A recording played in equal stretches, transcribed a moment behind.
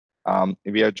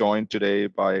We are joined today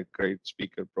by great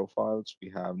speaker profiles. We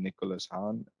have Nicholas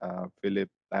Hahn, Philip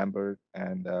Lambert,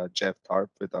 and Jeff Tharp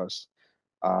with us.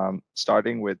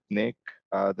 Starting with Nick,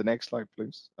 the next slide,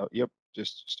 please. Yep,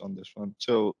 just on this one.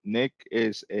 So Nick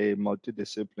is a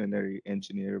multidisciplinary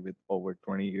engineer with over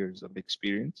 20 years of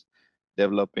experience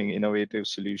developing innovative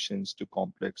solutions to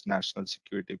complex national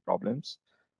security problems.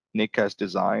 Nick has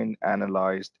designed,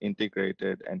 analyzed,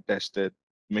 integrated, and tested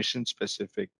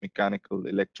mission-specific mechanical,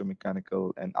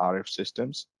 electromechanical, and RF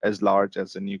systems as large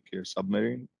as a nuclear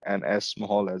submarine and as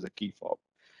small as a key fob.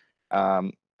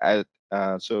 Um,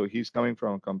 so he's coming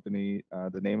from a company,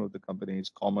 the name of the company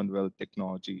is Commonwealth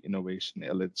Technology Innovation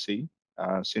LLC.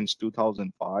 Since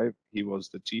 2005, he was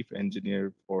the chief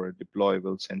engineer for a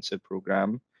deployable sensor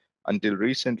program. Until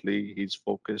recently, he's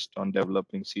focused on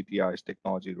developing CTI's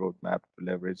technology roadmap to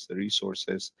leverage the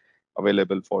resources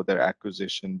available for their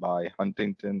acquisition by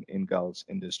Huntington Ingalls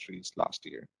Industries last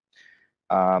year.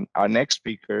 Our next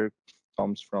speaker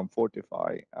comes from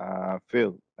Fortify,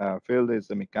 Phil. Phil is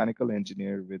a mechanical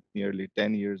engineer with nearly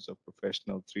 10 years of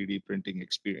professional 3D printing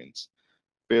experience.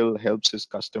 Phil helps his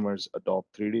customers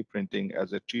adopt 3D printing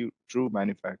as a true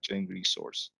manufacturing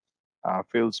resource.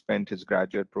 Phil spent his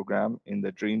graduate program in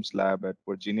the Dreams Lab at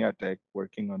Virginia Tech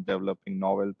working on developing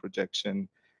novel projection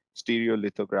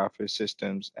stereolithography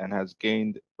systems and has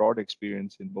gained broad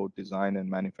experience in both design and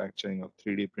manufacturing of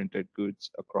 3D printed goods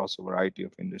across a variety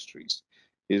of industries.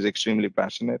 He is extremely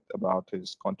passionate about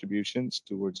his contributions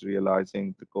towards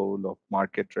realizing the goal of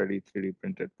market-ready 3D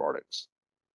printed products.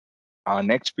 Our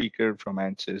next speaker from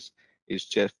Ansys is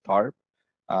Jeff Tharp.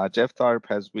 Jeff Tharp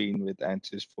has been with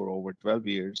Ansys for over 12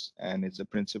 years and is a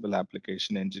principal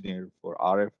application engineer for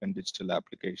RF and digital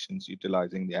applications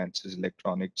utilizing the Ansys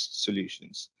electronics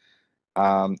solutions.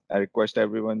 I request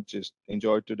everyone just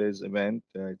enjoy today's event.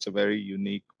 It's a very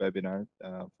unique webinar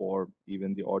for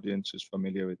even the audience who's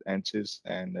familiar with Ansys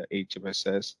and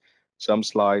HFSS. Some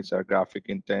slides are graphic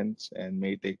intense and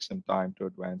may take some time to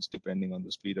advance depending on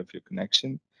the speed of your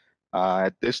connection.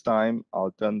 At this time,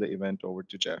 I'll turn the event over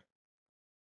to Jeff.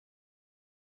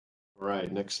 All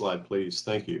right, next slide, please.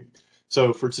 Thank you.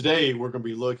 So for today, we're going to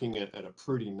be looking at a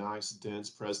pretty nice, dense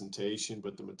presentation,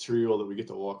 but the material that we get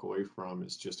to walk away from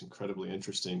is just incredibly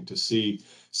interesting to see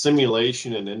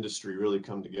simulation and industry really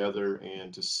come together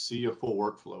and to see a full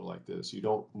workflow like this. You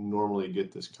don't normally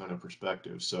get this kind of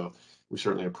perspective, so we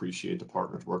certainly appreciate the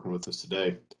partners working with us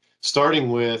today. Starting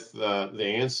with the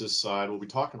Ansys side, we'll be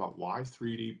talking about why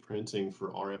 3D printing for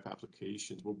RF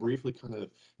applications. We'll briefly kind of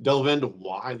delve into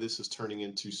why this is turning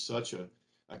into such a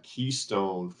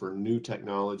keystone for new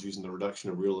technologies and the reduction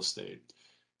of real estate.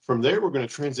 From there, we're going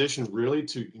to transition really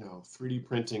to, 3D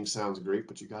printing sounds great,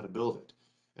 but you got to build it.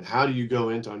 And how do you go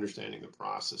into understanding the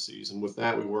processes? And with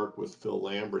that, we work with Phil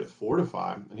Lambert at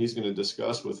Fortify, and he's going to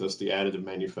discuss with us the additive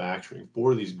manufacturing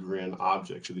for these GRIN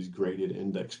objects or these graded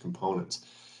index components.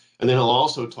 And then he'll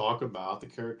also talk about the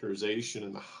characterization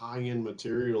and the high-end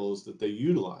materials that they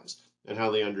utilize and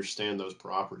how they understand those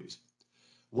properties.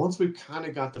 Once we've kind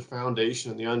of got the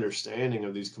foundation and the understanding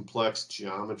of these complex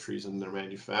geometries in their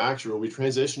manufacture, we'll be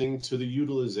transitioning to the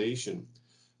utilization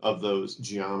of those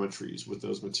geometries with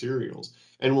those materials.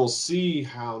 And we'll see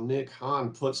how Nick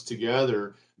Hahn puts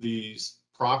together these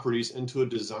properties into a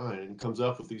design and comes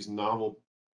up with these novel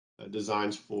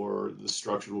designs for the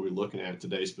structure we'll be looking at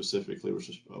today specifically, which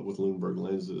is with Lundberg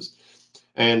lenses.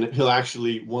 And he'll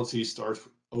actually, once he starts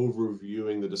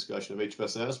overviewing the discussion of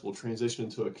HFSS, we'll transition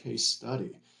into a case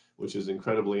study, which is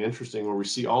incredibly interesting, where we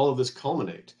see all of this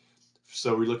culminate.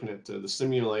 So we're looking at the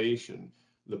simulation,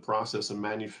 the process of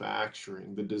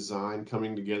manufacturing, the design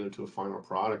coming together to a final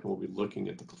product, and we'll be looking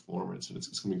at the performance, and it's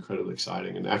going to be incredibly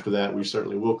exciting. And after that, we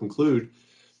certainly will conclude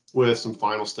with some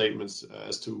final statements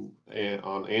as to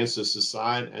on Ansys'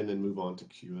 side, and then move on to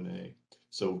Q&A.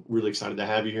 So really excited to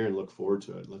have you here and look forward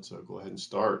to it. Let's go ahead and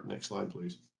start. Next slide,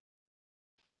 please.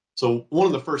 So one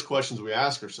of the first questions we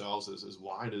ask ourselves is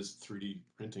why does 3D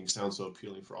printing sound so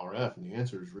appealing for RF? And the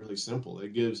answer is really simple.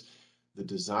 It gives the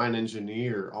design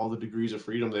engineer all the degrees of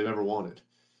freedom they've ever wanted,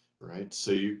 right?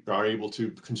 So you are able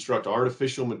to construct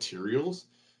artificial materials.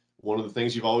 One of the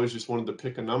things you've always just wanted to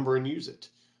pick a number and use it.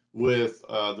 With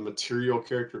the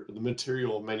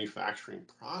material manufacturing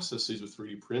processes with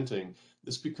 3D printing,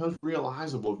 this becomes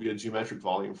realizable via geometric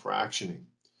volume fractioning.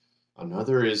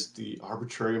 Another is the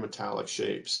arbitrary metallic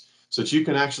shapes, so that you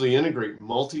can actually integrate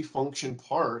multi-function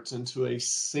parts into a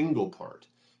single part.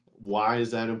 Why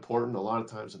is that important? A lot of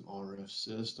times in RF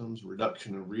systems,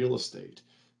 reduction in real estate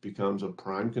becomes a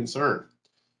prime concern.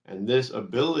 And this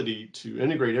ability to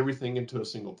integrate everything into a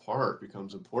single part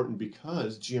becomes important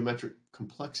because geometric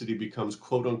complexity becomes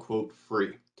quote unquote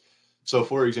free. So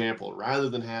for example, rather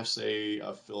than have, say,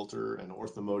 a filter, an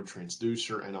orthomode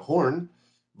transducer, and a horn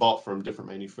bought from different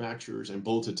manufacturers and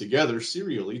bolted together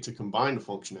serially to combine the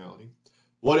functionality,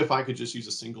 what if I could just use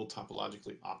a single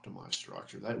topologically optimized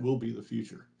structure? That will be the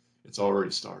future. It's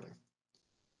already starting.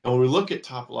 And when we look at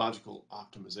topological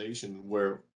optimization,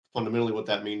 where fundamentally what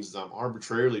that means is I'm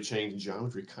arbitrarily changing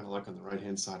geometry, kind of like on the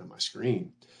right-hand side of my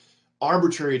screen.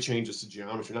 Arbitrary changes to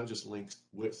geometry, not just length,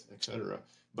 width, etc.,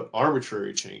 but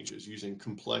arbitrary changes using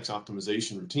complex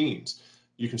optimization routines.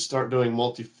 You can start doing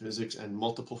multi-physics and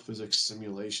multiple physics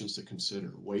simulations to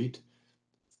consider weight,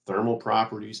 thermal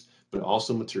properties, but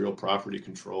also material property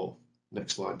control.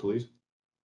 Next slide, please.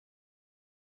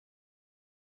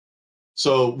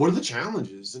 So what are the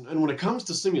challenges? And when it comes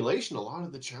to simulation, a lot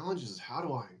of the challenges is how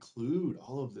do I include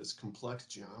all of this complex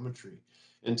geometry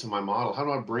into my model? How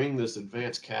do I bring this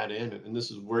advanced CAD in? And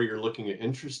this is where you're looking at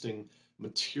interesting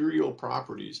material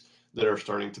properties that are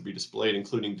starting to be displayed,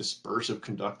 including dispersive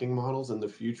conducting models. In the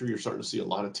future, you're starting to see a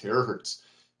lot of terahertz.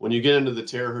 When you get into the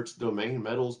terahertz domain,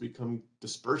 metals become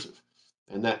dispersive,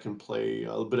 and that can play a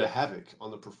little bit of havoc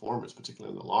on the performance,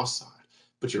 particularly on the loss side.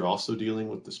 But you're also dealing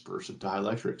with dispersive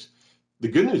dielectrics. The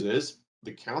good news is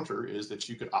the counter is that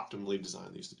you could optimally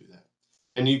design these to do that.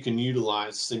 And you can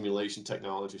utilize simulation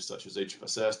technologies such as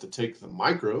HFSS to take the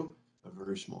micro, a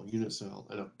very small unit cell,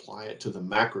 and apply it to the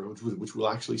macro, which we'll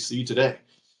actually see today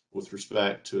with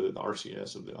respect to the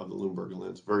RCS of the Lumberger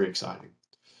lens. Very exciting.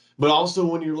 But also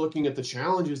when you're looking at the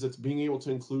challenges, that's being able to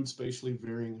include spatially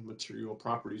varying material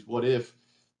properties. What if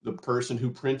the person who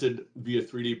printed via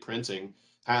 3D printing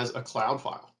has a cloud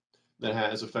file that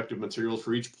has effective materials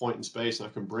for each point in space, and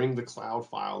I can bring the cloud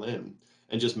file in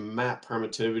and just map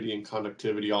permittivity and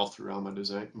conductivity all throughout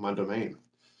my domain?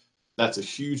 That's a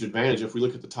huge advantage. If we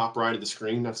look at the top right of the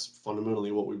screen, that's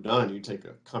fundamentally what we've done. You take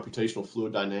a computational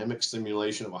fluid dynamics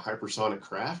simulation of a hypersonic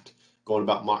craft going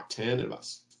about Mach 10 at about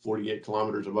 48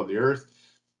 kilometers above the Earth,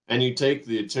 and you take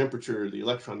the temperature, the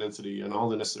electron density, and all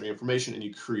the necessary information, and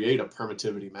you create a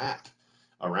permittivity map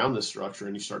around this structure,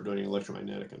 and you start doing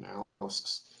electromagnetic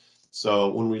analysis. So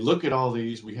when we look at all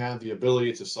these, we have the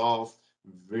ability to solve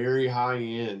very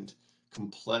high-end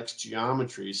complex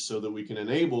geometries so that we can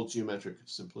enable geometric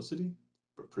simplicity,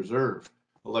 but preserve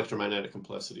electromagnetic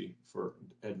complexity for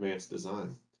advanced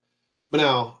design. But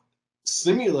now,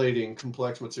 simulating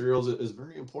complex materials is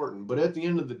very important, but at the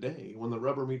end of the day, when the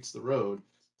rubber meets the road,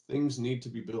 things need to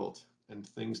be built and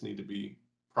things need to be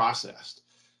processed.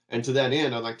 And to that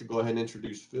end, I'd like to go ahead and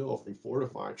introduce Phil from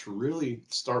Fortify to really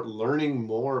start learning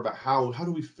more about how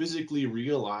do we physically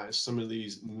realize some of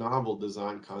these novel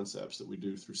design concepts that we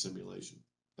do through simulation.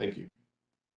 Thank you.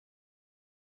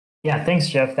 Yeah, thanks,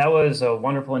 Jeff. That was a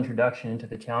wonderful introduction into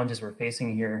the challenges we're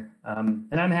facing here. And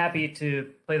I'm happy to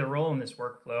play the role in this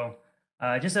workflow.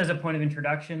 Just as a point of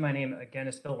introduction, my name again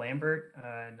is Phil Lambert,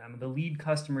 and I'm the lead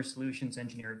customer solutions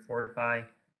engineer at Fortify.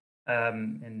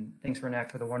 And thanks,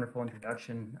 Renak, for the wonderful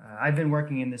introduction. I've been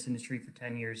working in this industry for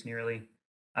 10 years nearly.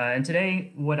 And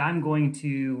today, what I'm going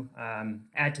to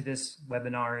add to this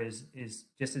webinar is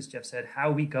just as Jeff said,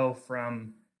 how we go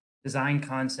from design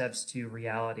concepts to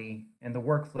reality and the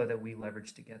workflow that we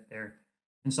leverage to get there.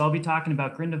 And so I'll be talking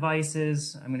about grid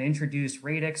devices. I'm going to introduce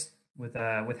Radix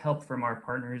with help from our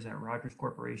partners at Rogers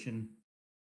Corporation.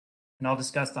 And I'll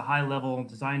discuss the high-level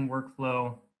design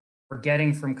workflow for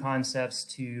getting from concepts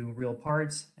to real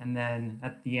parts. And then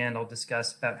at the end, I'll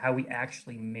discuss about how we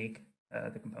actually make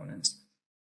the components.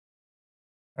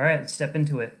 All right, let's step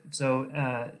into it.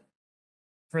 So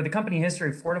for the company history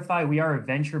of Fortify, we are a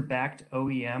venture-backed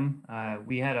OEM.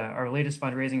 We had our latest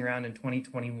fundraising round in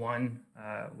 2021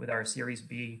 with our Series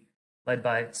B, led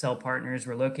by Cell Partners.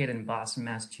 We're located in Boston,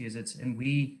 Massachusetts, and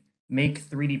we make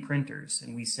 3D printers,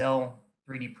 and we sell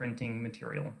 3D printing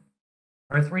material.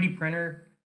 Our 3D printer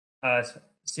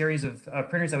series of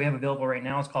printers that we have available right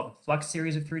now is called the Flux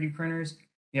series of 3D printers.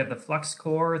 We have the Flux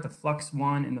Core, the Flux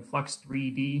One, and the Flux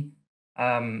 3D.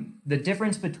 The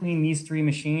difference between these three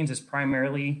machines is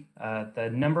primarily the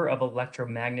number of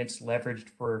electromagnets leveraged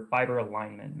for fiber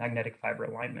alignment, magnetic fiber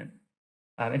alignment.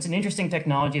 It's an interesting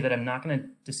technology that I'm not going to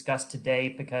discuss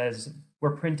today because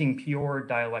we're printing pure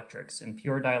dielectrics, and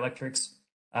pure dielectrics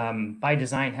by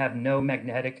design have no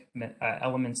magnetic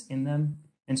elements in them.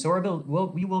 And so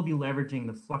we will be leveraging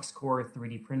the Flux Core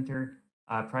 3D printer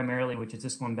primarily, which is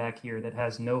this one back here that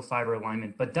has no fiber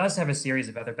alignment, but does have a series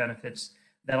of other benefits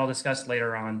that I'll discuss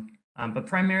later on. But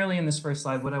primarily in this first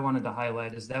slide, what I wanted to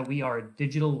highlight is that we are a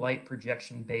digital light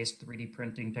projection-based 3D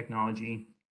printing technology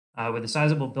with a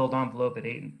sizable build envelope at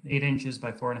 8 inches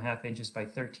by 4.5 inches by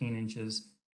 13 inches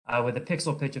with a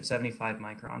pixel pitch of 75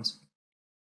 microns.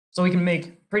 So we can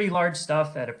make pretty large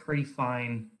stuff at a pretty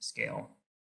fine scale.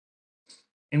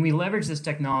 And we leverage this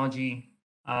technology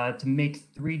to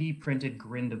make 3D printed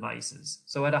GRIN devices.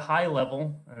 So at a high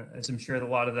level, as I'm sure a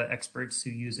lot of the experts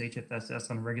who use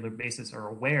HFSS on a regular basis are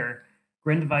aware,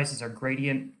 GRIN devices are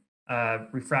gradient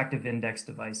refractive index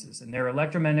devices, and they're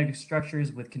electromagnetic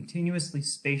structures with continuously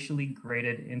spatially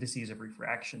graded indices of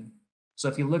refraction. So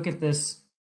if you look at this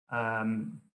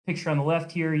picture on the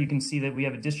left here, you can see that we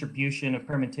have a distribution of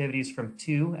permittivities from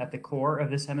 2 at the core of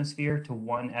this hemisphere to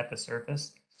 1 at the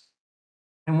surface.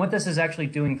 And what this is actually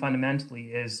doing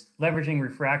fundamentally is leveraging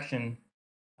refraction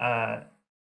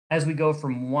as we go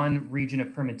from one region of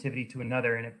permittivity to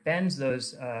another, and it bends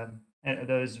those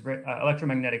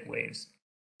electromagnetic waves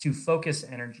to focus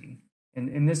energy.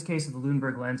 In this case of the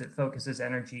Lundberg lens, it focuses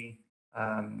energy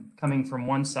coming from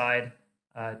one side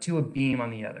to a beam on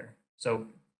the other. So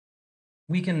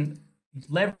we can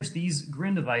leverage these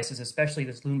GRIN devices, especially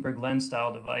this Lundberg lens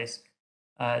style device,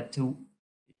 to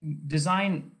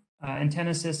design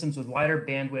antenna systems with wider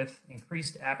bandwidth,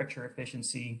 increased aperture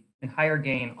efficiency, and higher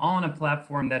gain, all on a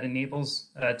platform that enables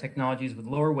technologies with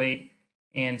lower weight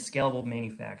and scalable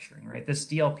manufacturing, right? This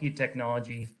DLP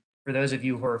technology, for those of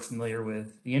you who are familiar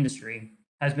with the industry,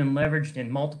 has been leveraged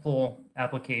in multiple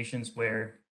applications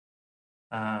where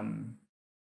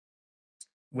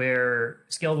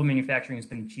scalable manufacturing has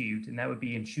been achieved, and that would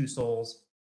be in shoe soles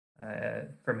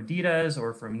from Adidas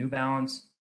or from New Balance,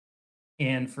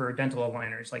 and for dental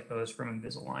aligners like those from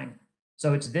Invisalign.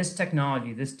 So it's this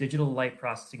technology, this digital light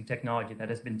processing technology, that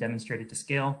has been demonstrated to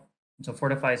scale. And so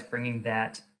Fortify is bringing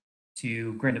that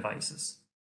to GRIN devices.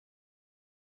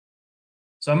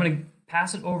 So I'm going to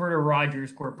pass it over to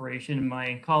Rogers Corporation, and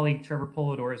my colleague Trevor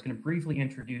Polidor is going to briefly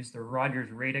introduce the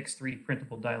Rogers Radix 3D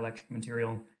printable dielectric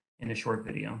material in a short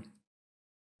video.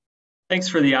 Thanks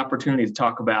for the opportunity to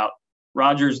talk about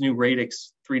Rogers' new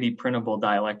Radix 3D printable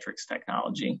dielectrics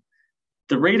technology.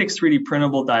 The Radix 3D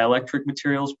printable dielectric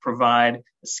materials provide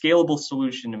a scalable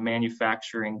solution to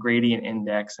manufacturing gradient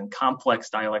index and complex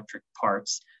dielectric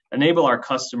parts, enable our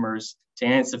customers to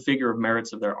enhance the figure of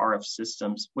merits of their RF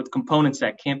systems with components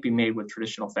that can't be made with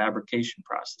traditional fabrication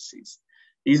processes.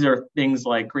 These are things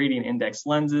like gradient index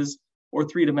lenses or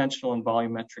three-dimensional and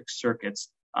volumetric circuits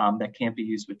that can't be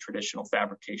used with traditional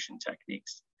fabrication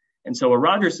techniques. And so what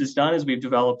Rogers has done is we've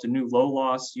developed a new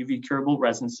low-loss UV curable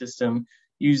resin system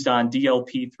used on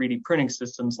DLP 3D printing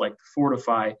systems like the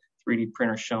Fortify 3D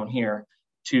printer shown here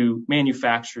to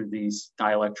manufacture these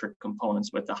dielectric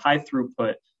components with a high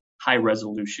throughput, high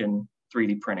resolution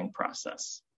 3D printing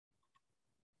process.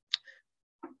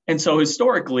 And so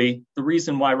historically, the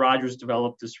reason why Rogers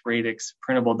developed this Radix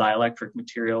printable dielectric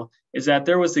material is that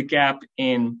there was a gap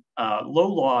in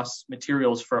low loss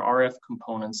materials for RF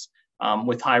components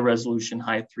with high resolution,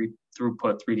 high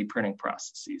throughput 3D printing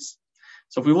processes.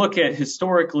 So if we look at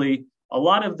historically, a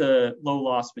lot of the low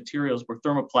loss materials were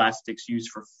thermoplastics used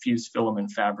for fused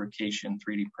filament fabrication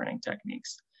 3D printing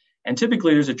techniques. And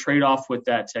typically there's a trade-off with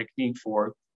that technique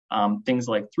for things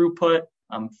like throughput,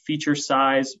 feature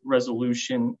size,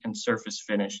 resolution, and surface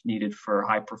finish needed for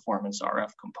high performance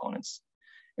RF components.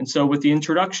 And so with the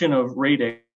introduction of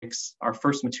Radix, our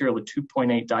first material, a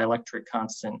 2.8 dielectric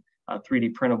constant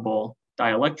 3D printable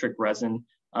dielectric resin,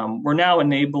 we're now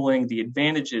enabling the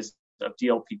advantages of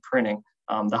DLP printing,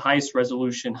 the highest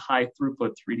resolution, high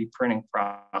throughput 3D printing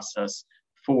process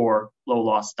for low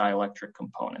loss dielectric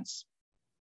components.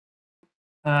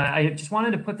 I just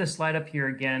wanted to put this slide up here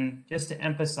again, just to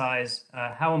emphasize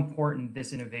how important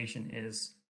this innovation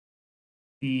is.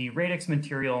 The Radix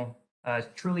material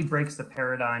truly breaks the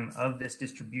paradigm of this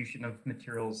distribution of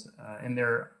materials and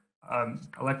their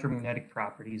electromagnetic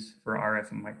properties for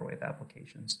RF and microwave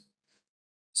applications.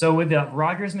 So with the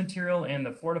Rogers material and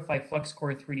the Fortify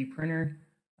FluxCore 3D printer,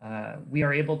 we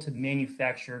are able to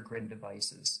manufacture GRIN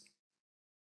devices.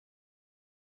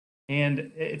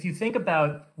 And if you think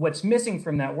about what's missing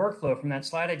from that workflow, from that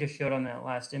slide I just showed on that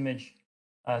last image,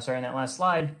 on that last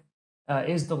slide,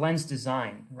 is the lens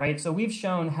design, right? So we've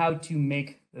shown how to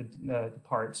make the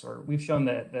parts, or we've shown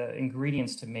the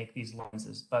ingredients to make these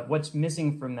lenses. But what's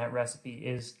missing from that recipe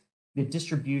is the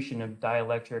distribution of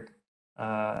dielectric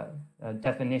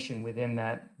definition within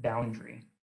that boundary.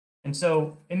 And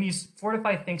so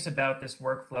Fortify thinks about this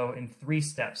workflow in 3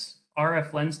 steps.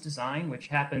 RF lens design, which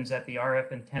happens at the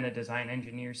RF antenna design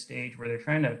engineer stage, where they're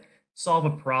trying to solve a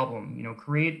problem,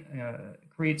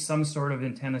 create some sort of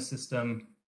antenna system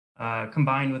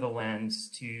combined with a lens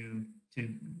to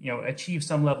achieve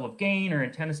some level of gain or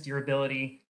antenna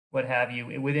steerability, what have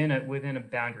you, within a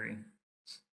boundary.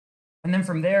 And then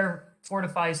from there,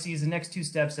 Fortify sees the next two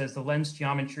steps as the lens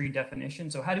geometry definition.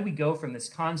 So how do we go from this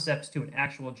concept to an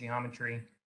actual geometry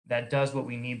that does what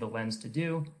we need the lens to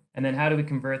do? And then how do we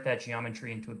convert that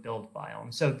geometry into a build file?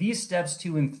 And so these steps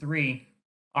 2 and 3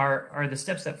 are the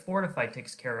steps that Fortify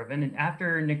takes care of. And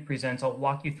after Nick presents, I'll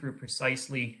walk you through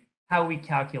precisely how we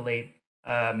calculate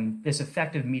this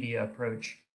effective media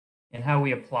approach and how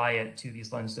we apply it to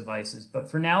these lens devices. But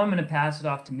for now, I'm going to pass it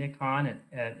off to Nick Hahn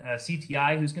at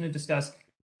CTI, who's going to discuss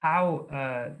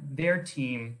how their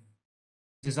team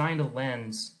designed a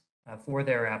lens for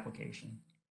their application.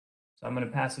 So I'm going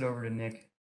to pass it over to Nick.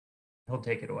 He'll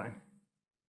take it away.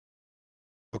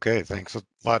 Okay, thanks a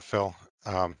lot, Phil.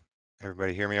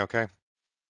 Everybody hear me okay?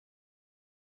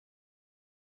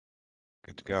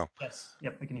 Good to go. Yes.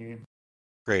 Yep, I can hear you.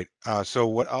 Great. So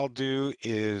what I'll do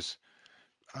is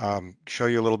show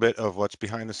you a little bit of what's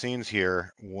behind the scenes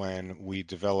here when we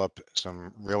develop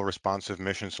some real responsive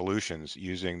mission solutions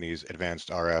using these advanced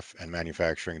RF and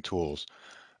manufacturing tools.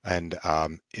 And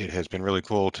it has been really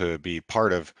cool to be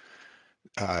part of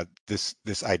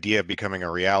this idea becoming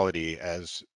a reality,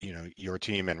 as you know, your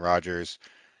team and Rogers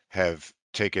have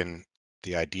taken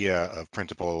the idea of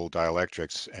printable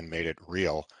dielectrics and made it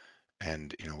real.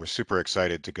 And you know, we're super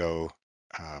excited to go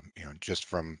you know, just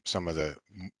from some of the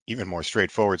even more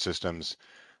straightforward systems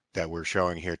that we're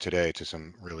showing here today to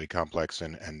some really complex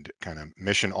and kind of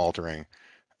mission altering,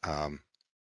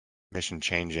 mission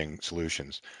changing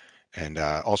solutions. And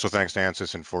also thanks to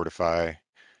Ansys and Fortify,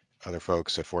 other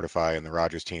folks at Fortify and the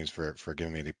Rogers teams for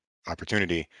giving me the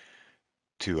opportunity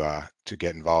to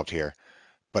get involved here.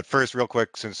 But first, real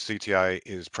quick, since CTI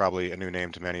is probably a new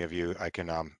name to many of you, I can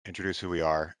introduce who we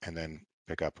are and then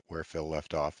pick up where Phil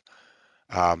left off.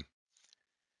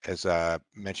 As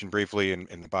mentioned briefly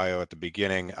in the bio at the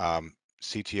beginning,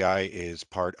 CTI is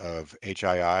part of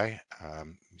HII.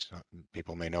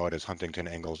 People may know it as Huntington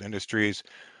Ingalls Industries,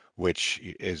 which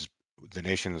is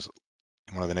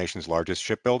one of the nation's largest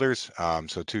shipbuilders.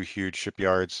 So 2 huge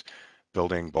shipyards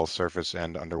building both surface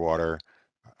and underwater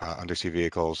undersea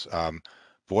vehicles.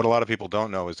 But what a lot of people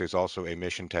don't know is there's also a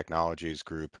mission technologies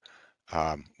group,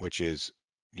 which is,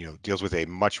 you know, deals with a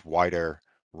much wider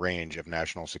range of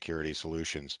national security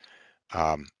solutions.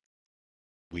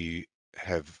 We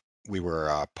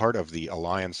were part of the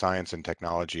Alliance Science and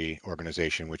Technology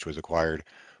organization, which was acquired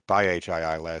by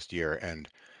HII last year, and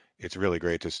it's really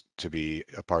great to be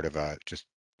a part of a just,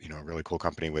 you know, a really cool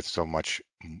company with so much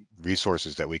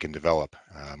resources that we can develop.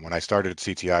 When I started at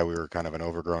CTI, we were kind of an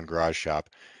overgrown garage shop,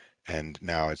 and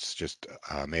now it's just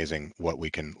amazing what we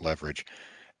can leverage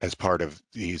as part of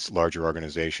these larger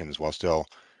organizations while still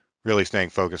really staying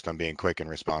focused on being quick and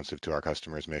responsive to our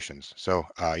customers' missions. So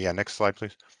yeah, next slide,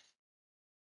 please.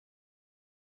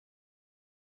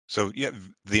 So yeah,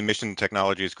 the Mission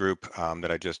Technologies Group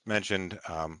that I just mentioned,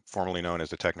 formerly known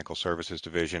as the Technical Services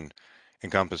Division,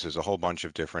 encompasses a whole bunch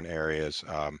of different areas.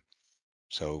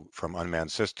 So from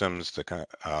unmanned systems, the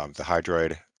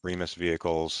Hydroid Remus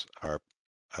vehicles are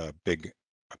a big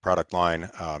product line,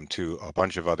 to a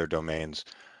bunch of other domains,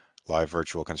 live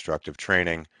virtual constructive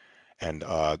training, and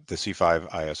the C5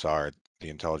 ISR, the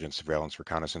Intelligence Surveillance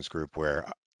Reconnaissance Group, where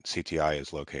CTI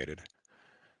is located.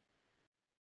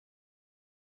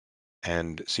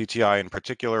 And CTI in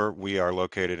particular, we are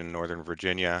located in Northern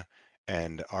Virginia,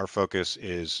 and our focus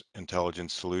is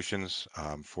intelligence solutions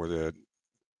for the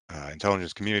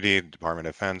intelligence community, Department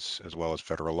of Defense, as well as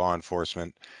federal law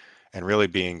enforcement, and really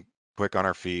being quick on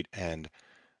our feet and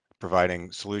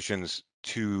providing solutions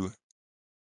to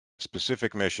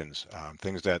specific missions,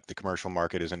 things that the commercial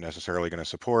market isn't necessarily going to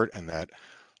support and that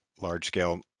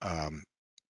large-scale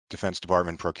Defense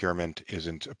Department procurement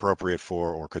isn't appropriate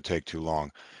for or could take too long.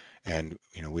 And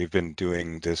you know, we've been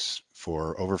doing this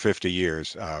for over 50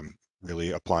 years,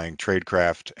 really applying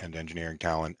tradecraft and engineering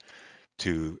talent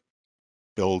to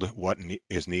build what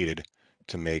is needed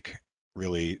to make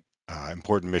really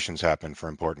important missions happen for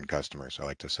important customers, I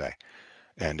like to say.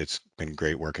 And it's been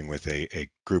great working with a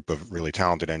group of really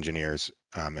talented engineers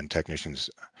and technicians.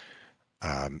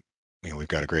 You know, we've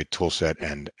got a great tool set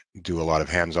and do a lot of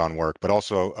hands-on work, but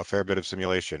also a fair bit of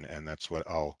simulation, and that's what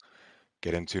I'll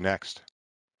get into next.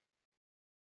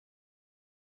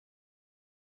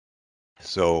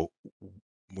 So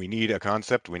we need a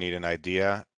concept, we need an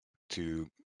idea to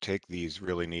take these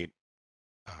really neat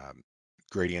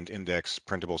gradient index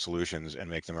printable solutions and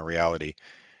make them a reality.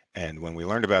 And when we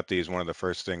learned about these, one of the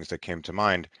first things that came to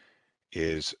mind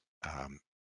is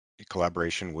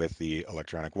collaboration with the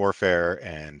electronic warfare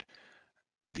and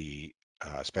the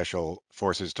special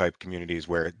forces type communities,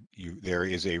 where there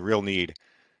is a real need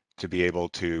to be able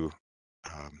to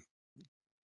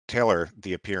tailor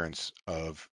the appearance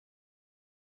of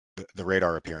the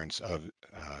radar appearance of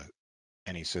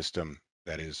any system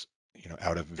that is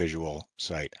out of visual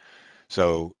sight.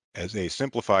 So as a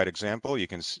simplified example, you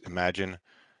can imagine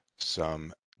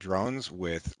some drones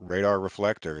with radar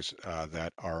reflectors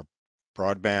that are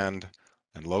broadband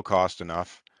and low cost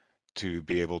enough to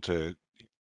be able to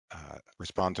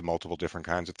respond to multiple different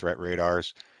kinds of threat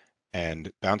radars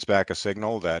and bounce back a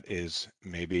signal that is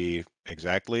maybe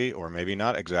exactly or maybe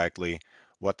not exactly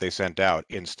what they sent out,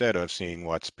 instead of seeing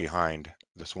what's behind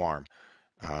the swarm.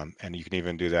 And you can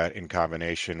even do that in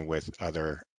combination with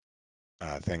other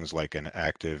things like an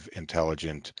active,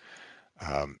 intelligent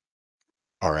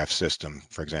RF system,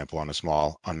 for example, on a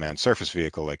small unmanned surface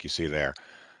vehicle like you see there,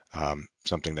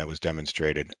 something that was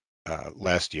demonstrated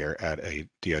last year at a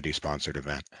DoD-sponsored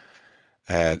event.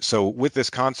 So with this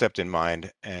concept in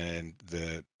mind and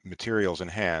the materials in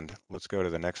hand, let's go to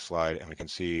the next slide and we can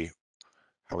see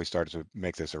how we started to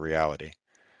make this a reality.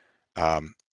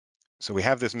 So we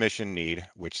have this mission need,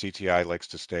 which CTI likes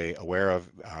to stay aware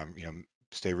of,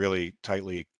 stay really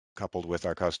tightly coupled with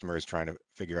our customers, trying to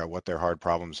figure out what their hard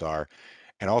problems are,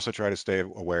 and also try to stay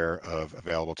aware of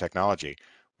available technology,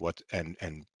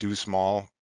 and do small,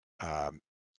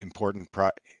 important,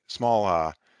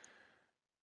 small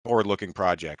forward-looking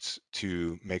projects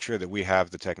to make sure that we have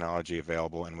the technology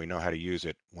available and we know how to use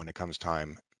it when it comes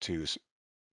time to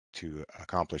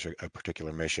accomplish a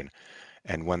particular mission.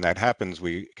 And when that happens,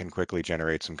 we can quickly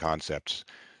generate some concepts.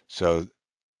 So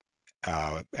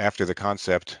after the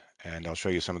concept, and I'll show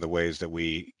you some of the ways that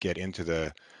we get into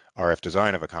the RF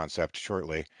design of a concept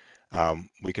shortly,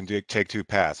 we can take two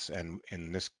paths. And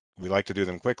in this, we like to do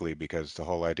them quickly because the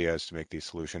whole idea is to make these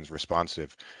solutions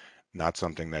responsive, not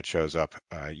something that shows up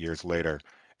years later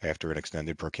after an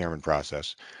extended procurement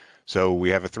process. So we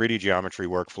have a 3D geometry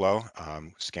workflow,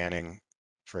 scanning,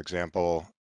 for example,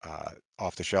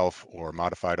 off-the-shelf or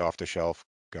modified off-the-shelf,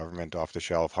 government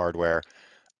off-the-shelf hardware,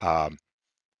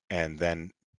 and then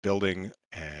building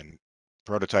and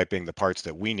prototyping the parts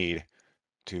that we need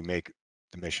to make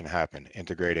the mission happen,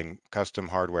 integrating custom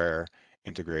hardware,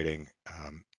 integrating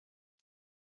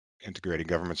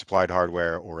government supplied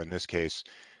hardware, or in this case,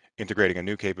 integrating a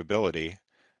new capability.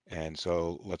 And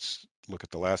so let's look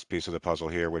at the last piece of the puzzle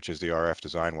here, which is the RF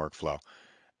design workflow,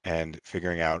 and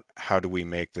figuring out how do we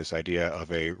make this idea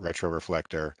of a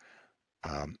retroreflector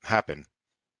happen,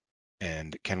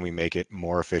 and can we make it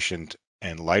more efficient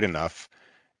and light enough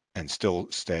and still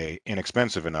stay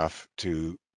inexpensive enough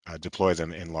to deploy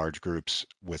them in large groups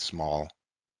with small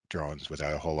drones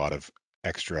without a whole lot of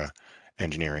extra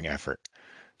engineering effort.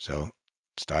 So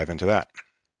let's dive into that.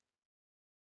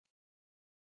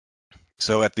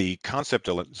 So at the concept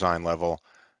design level,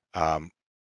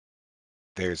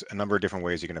 there's a number of different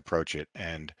ways you can approach it.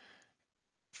 And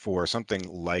for something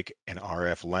like an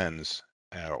RF lens,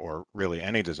 or really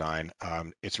any design,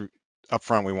 it's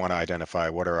upfront we want to identify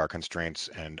what are our constraints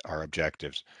and our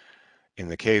objectives. In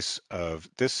the case of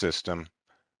this system,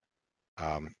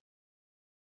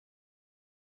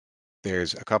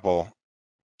 there's a couple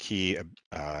key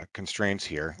constraints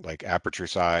here, like aperture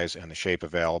size and the shape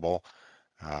available.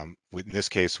 In this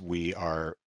case, we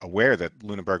are aware that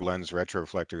Lüneburg lens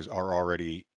retroreflectors are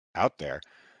already out there.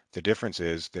 The difference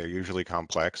is they're usually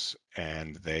complex,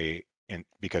 and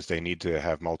because they need to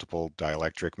have multiple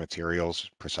dielectric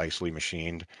materials precisely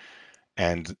machined.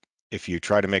 And if you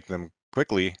try to make them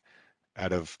quickly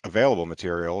out of available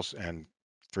materials and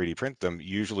 3D print them,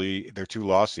 usually they're too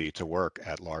lossy to work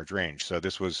at large range. So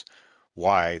this was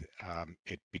why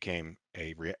it became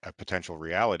a potential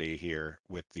reality here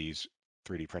with these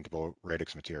 3D printable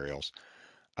radix materials.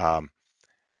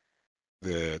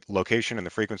 The location and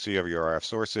the frequency of your RF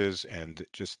sources and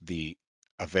just the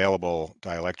available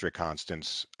dielectric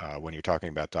constants, when you're talking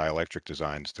about dielectric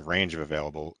designs, the range of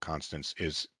available constants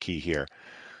is key here.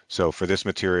 So for this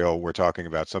material, we're talking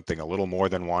about something a little more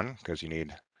than one, because you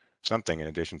need something in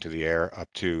addition to the air, up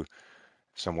to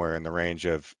somewhere in the range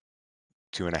of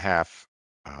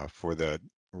 2.5 for the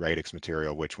radix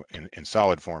material, which in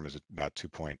solid form is about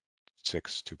 2.6,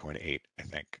 2.8, I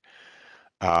think.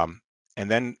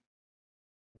 And then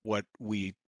what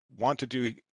we want to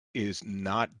do is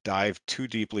not dive too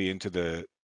deeply into the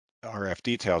RF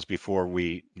details before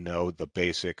we know the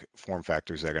basic form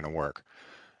factors that are going to work.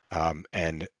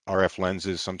 And RF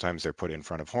lenses, sometimes they're put in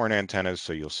front of horn antennas,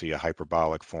 so you'll see a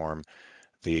hyperbolic form.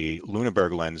 The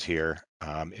Lüneburg lens here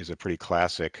is a pretty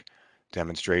classic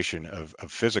demonstration of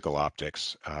physical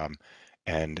optics,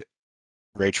 and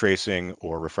ray tracing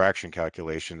or refraction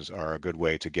calculations are a good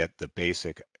way to get the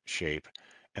basic shape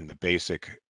and the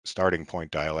basic starting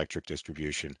point dielectric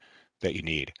distribution that you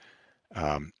need.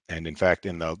 And in fact,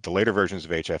 in the later versions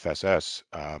of HFSS,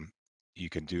 you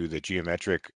can do the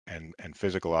geometric and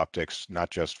physical optics, not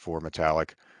just for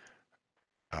metallic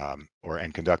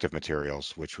and conductive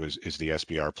materials, which is the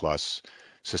SBR plus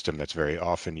system that's very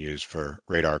often used for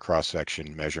radar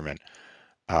cross-section measurement,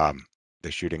 the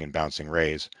shooting and bouncing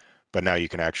rays. But now you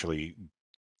can actually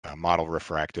model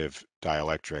refractive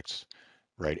dielectrics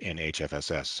right in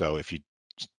HFSS. So if you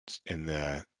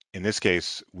in this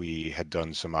case, we had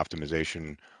done some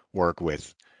optimization work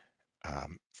with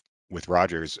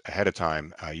Rogers ahead of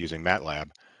time using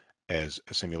MATLAB as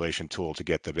a simulation tool to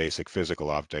get the basic physical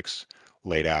optics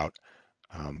laid out.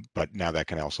 But now that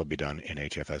can also be done in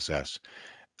HFSS.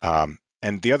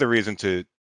 And the other reason to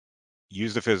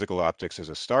use the physical optics as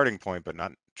a starting point, but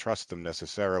not trust them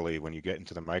necessarily when you get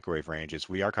into the microwave range, is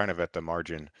we are kind of at the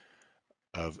margin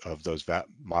of those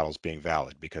models being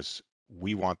valid, because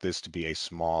we want this to be a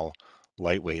small,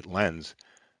 lightweight lens.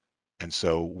 And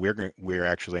so we're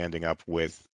actually ending up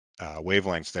with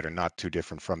wavelengths that are not too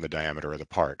different from the diameter of the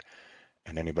part.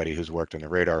 And anybody who's worked in the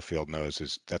radar field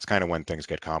knows that's kind of when things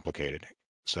get complicated.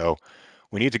 So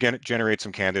we need to generate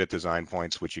some candidate design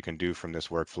points, which you can do from this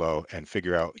workflow, and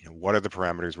figure out what are the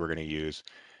parameters we're going to use,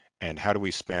 and how do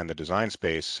we span the design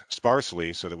space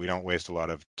sparsely so that we don't waste a lot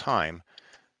of time,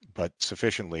 but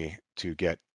sufficiently to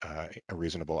get a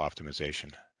reasonable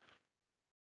optimization.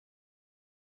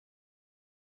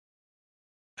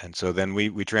 And so then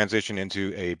we transition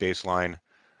into a baseline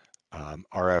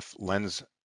RF lens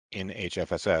in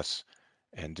HFSS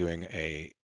and doing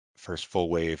a first full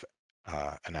wave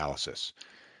analysis.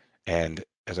 And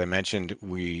as I mentioned,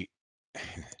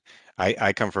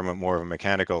 I come from more of a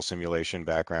mechanical simulation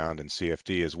background and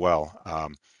CFD as well.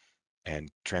 And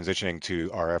transitioning to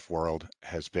RF world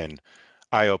has been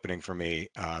eye-opening for me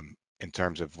in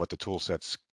terms of what the tool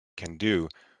sets can do.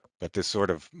 But this sort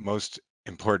of most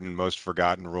important, most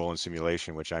forgotten rule in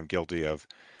simulation, which I'm guilty of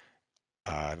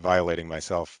violating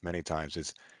myself many times,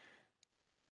 is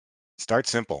start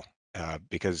simple.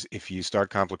 Because if you start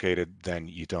complicated, then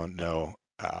you don't know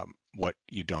what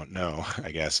you don't know,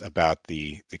 I guess, about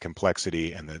the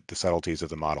complexity and the subtleties of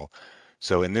the model.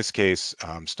 So in this case,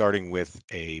 starting with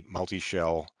a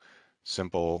multi-shell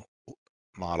simple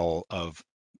model of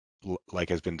like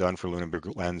has been done for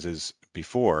Lunenburg lenses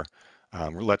before,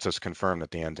 lets us confirm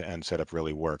that the end-to-end setup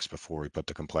really works before we put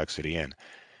the complexity in.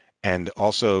 And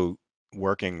also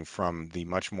working from the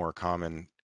much more common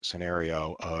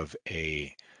scenario of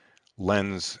a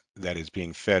lens that is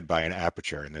being fed by an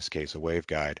aperture, in this case a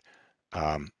waveguide,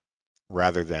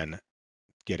 rather than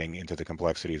getting into the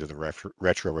complexities of the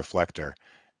retroreflector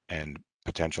and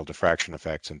potential diffraction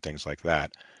effects and things like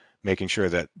that, making sure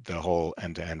that the whole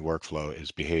end-to-end workflow is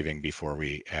behaving before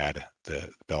we add the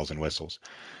bells and whistles.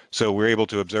 So we're able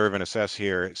to observe and assess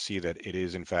here, see that it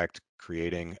is in fact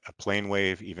creating a plane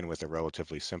wave, even with a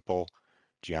relatively simple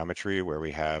geometry where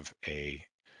we have a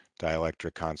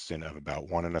dielectric constant of about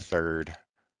 1 1/3,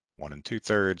 1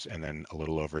 2/3, and then a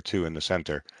little over 2 in the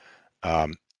center.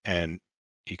 And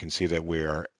you can see that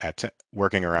we're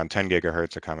working around 10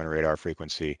 gigahertz, a common radar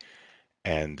frequency,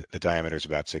 and the diameter is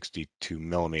about 62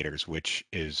 millimeters, which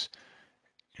is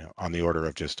on the order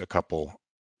of just a couple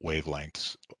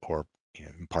wavelengths, or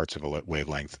parts of a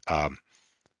wavelength.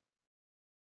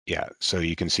 Yeah, so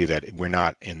you can see that we're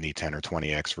not in the 10 or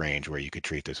 20x range where you could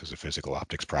treat this as a physical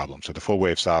optics problem. So the full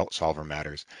wave solver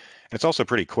matters. And it's also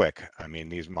pretty quick. I mean,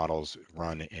 these models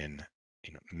run in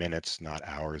minutes, not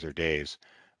hours or days,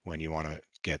 when you want to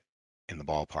get in the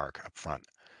ballpark up front.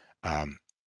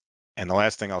 And the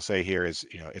last thing I'll say here is,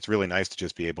 it's really nice to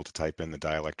just be able to type in the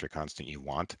dielectric constant you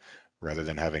want, rather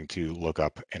than having to look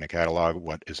up in a catalog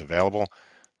what is available.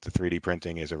 The 3D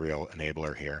printing is a real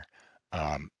enabler here.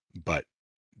 But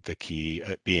the key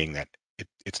being that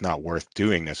it's not worth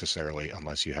doing necessarily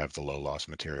unless you have the low loss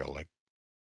material like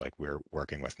we're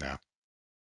working with now.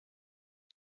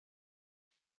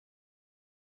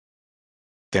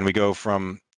 Then we go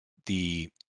from the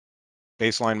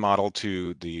baseline model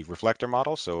to the reflector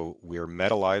model. So we're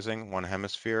metallizing one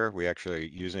hemisphere. We actually are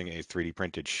using a 3D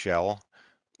printed shell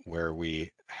where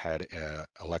we had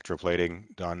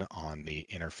electroplating done on the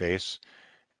interface,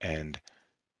 and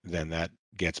then that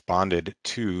gets bonded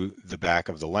to the back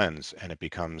of the lens, and it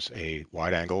becomes a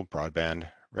wide-angle broadband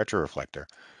retroreflector.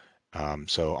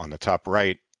 So on the top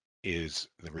right is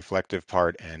the reflective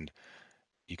part, and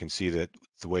you can see that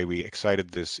the way we excited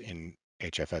this in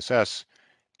HFSS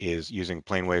is using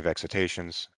plane wave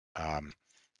excitations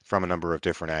from a number of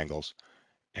different angles,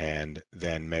 and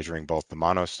then measuring both the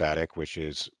monostatic, which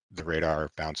is the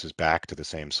radar bounces back to the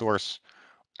same source,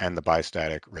 and the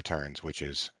bistatic returns, which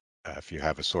is if you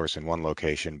have a source in one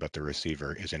location but the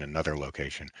receiver is in another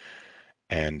location.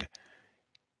 And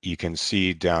you can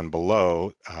see down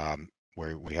below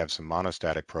where we have some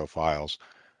monostatic profiles,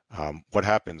 what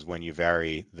happens when you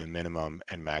vary the minimum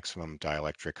and maximum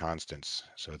dielectric constants.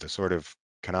 So the sort of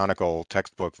canonical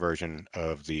textbook version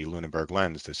of the Lunenburg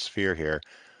lens, this sphere here,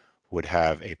 would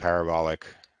have a parabolic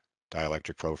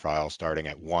dielectric profile starting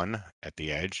at 1 at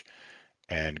the edge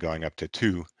and going up to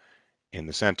 2 in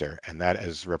the center, and that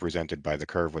is represented by the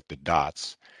curve with the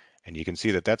dots. And you can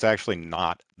see that that's actually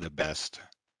not the best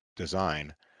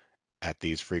design at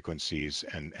these frequencies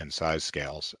and size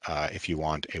scales if you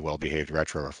want a well-behaved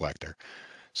retroreflector.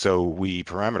 So we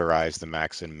parameterize the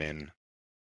max and min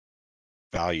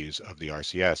values of the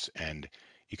RCS, and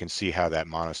you can see how that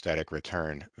monostatic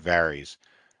return varies.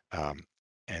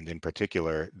 And in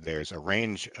particular, there's a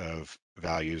range of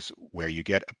values where you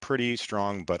get a pretty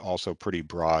strong but also pretty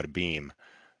broad beam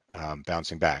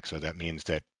bouncing back. So that means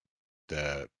that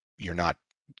you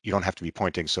don't have to be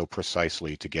pointing so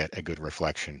precisely to get a good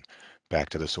reflection back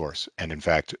to the source. And in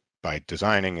fact, by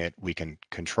designing it, we can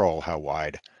control how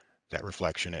wide that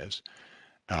reflection is.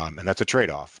 And that's a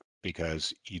trade-off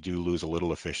because you do lose a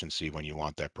little efficiency when you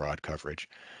want that broad coverage.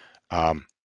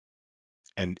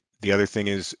 And the other thing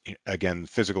is, again,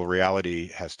 physical reality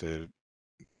has to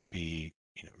be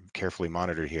carefully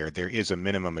monitored here. There is a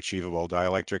minimum achievable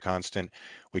dielectric constant.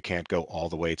 We can't go all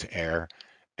the way to air.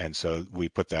 And so we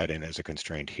put that in as a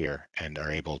constraint here and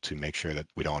are able to make sure that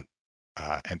we don't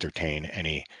entertain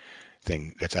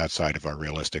anything that's outside of our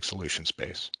realistic solution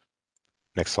space.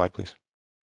 Next slide, please.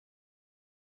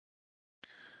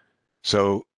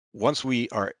 So once we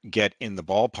get in the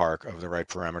ballpark of the right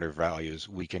parameter values,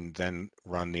 we can then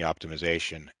run the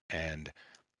optimization and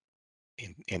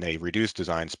in a reduced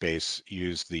design space,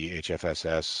 use the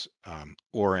HFSS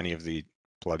or any of the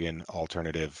plugin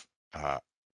alternative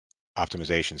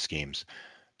optimization schemes.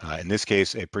 In this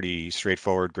case, a pretty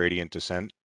straightforward gradient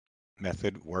descent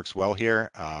method works well here.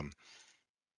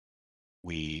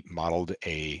 We modeled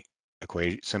a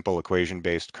simple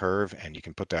equation-based curve, and you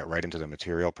can put that right into the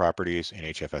material properties in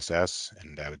HFSS.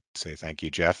 And I would say thank you,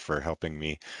 Jeff, for helping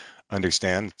me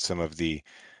understand some of the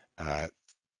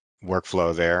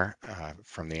workflow there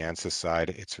from the Ansys side.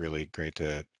 It's really great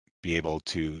to be able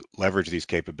to leverage these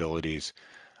capabilities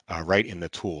right in the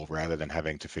tool rather than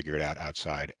having to figure it out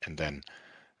outside and then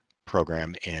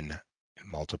program in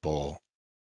multiple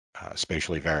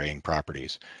spatially varying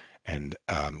properties. And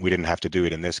we didn't have to do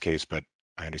it in this case, but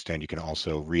I understand you can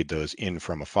also read those in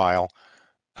from a file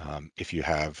if you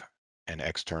have an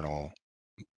external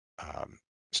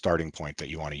starting point that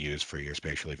you want to use for your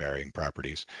spatially varying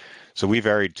properties. So we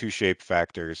varied 2 shape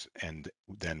factors, and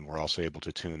then we're also able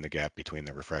to tune the gap between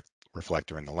the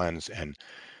reflector and the lens, and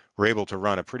we're able to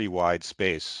run a pretty wide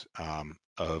space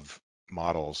of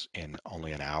models in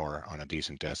only an hour on a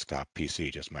decent desktop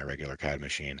PC, just my regular CAD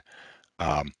machine.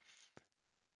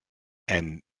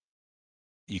 And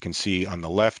you can see on the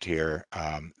left here,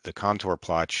 the contour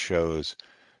plot shows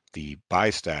the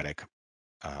bistatic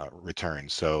return.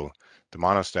 So the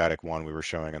monostatic one we were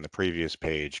showing on the previous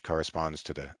page corresponds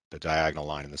to the diagonal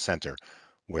line in the center,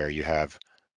 where you have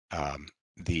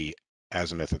the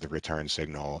azimuth of the return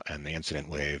signal and the incident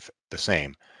wave the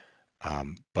same.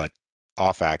 But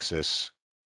off axis,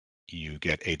 you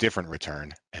get a different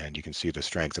return, and you can see the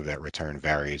strength of that return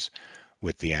varies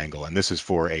with the angle. And this is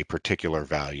for a particular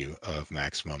value of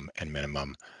maximum and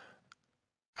minimum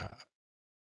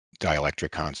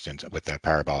dielectric constant with that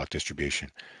parabolic distribution.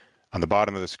 On the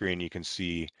bottom of the screen, you can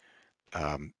see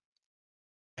an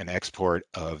export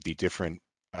of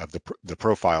the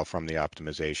profile from the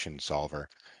optimization solver.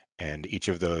 And each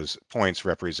of those points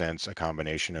represents a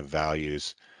combination of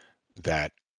values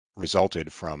that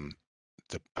resulted from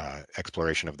the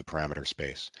exploration of the parameter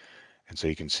space. And so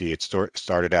you can see it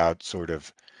started out sort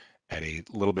of at a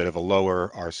little bit of a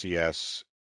lower RCS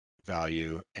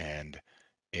value and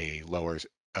a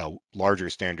larger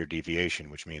standard deviation,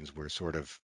 which means we're sort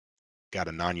of got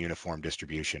a non-uniform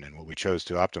distribution. And what we chose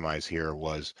to optimize here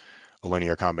was a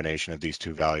linear combination of these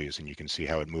 2 values. And you can see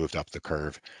how it moved up the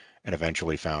curve and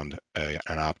eventually found an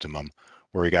optimum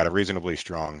where we got a reasonably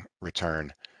strong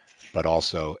return, but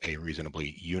also a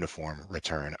reasonably uniform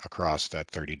return across that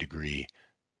 30-degree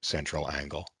central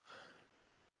angle.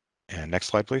 And next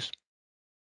slide, please.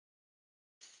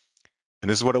 And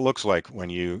this is what it looks like when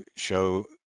you show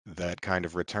that kind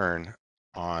of return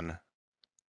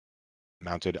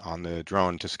mounted on the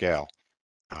drone to scale.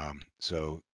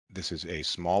 So this is a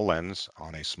small lens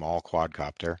on a small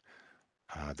quadcopter.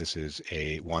 This is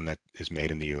one that is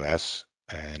made in the US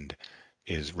and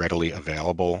is readily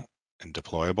available and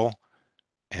deployable.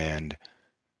 And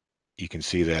you can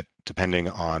see that depending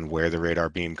on where the radar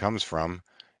beam comes from,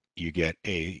 you get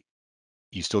a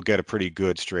you still get a pretty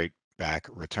good straight back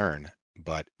return,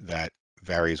 but that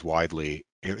varies widely.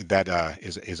 That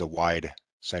is a wide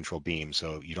central beam,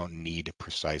 so you don't need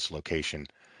precise location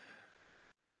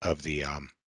of the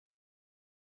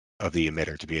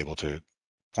emitter to be able to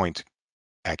point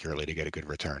accurately to get a good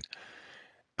return.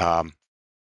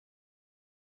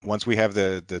 Once we have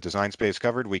the design space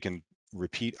covered, we can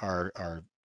repeat our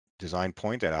design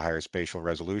point at a higher spatial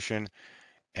resolution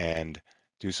and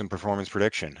do some performance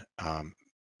prediction.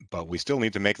 But we still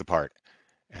need to make the part.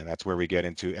 And that's where we get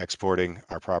into exporting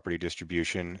our property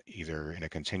distribution, either in a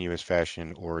continuous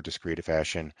fashion or a discrete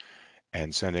fashion,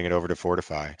 and sending it over to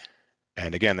Fortify.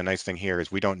 And again, the nice thing here is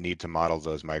we don't need to model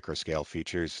those microscale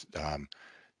features.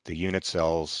 The unit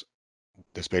cells,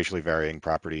 the spatially varying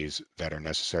properties that are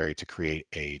necessary to create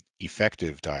a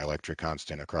effective dielectric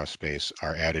constant across space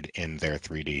are added in their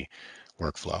 3D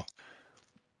workflow.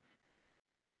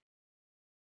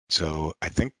 So I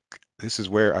think this is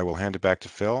where I will hand it back to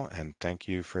Phil, and thank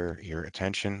you for your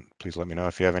attention. Please let me know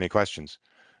if you have any questions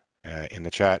in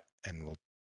the chat, and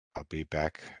I'll be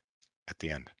back at the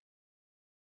end.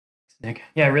 Nick,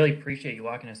 yeah, I really appreciate you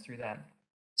walking us through that.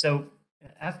 So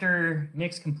after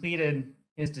Nick's completed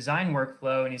his design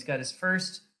workflow and he's got his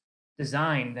first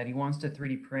design that he wants to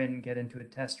 3D print and get into a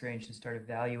test range and start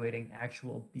evaluating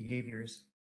actual behaviors.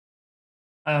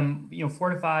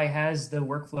 Fortify has the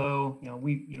workflow.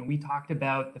 We talked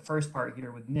about the first part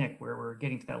here with Nick, where we're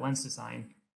getting to that lens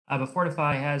design. But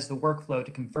Fortify has the workflow to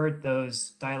convert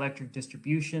those dielectric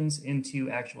distributions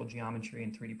into actual geometry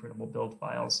and 3D printable build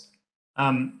files.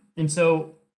 And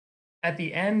so, at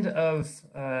the end of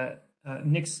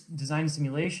Nick's design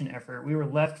simulation effort, we were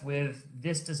left with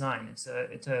this design. It's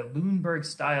a Lundberg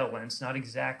style lens, not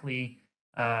exactly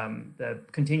the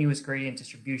continuous gradient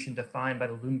distribution defined by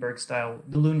the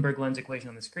Lundberg lens equation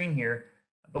on the screen here.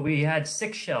 But we had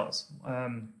 6 shells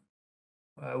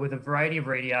with a variety of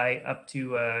radii up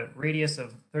to a radius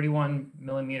of 31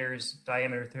 millimeters,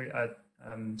 diameter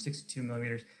 62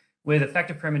 millimeters, with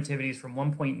effective permittivities from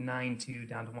 1.92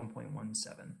 down to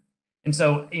 1.17. And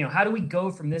so, how do we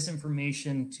go from this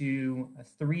information to a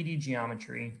 3D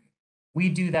geometry? We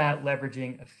do that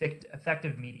leveraging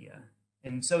effective media.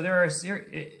 And so there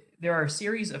are a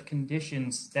series of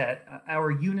conditions that our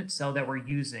unit cell that we're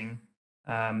using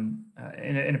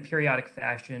in a periodic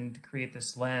fashion to create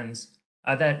this lens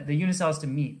that the unit cell has to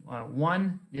meet.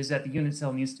 One is that the unit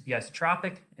cell needs to be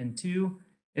isotropic, and 2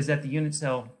 is that the unit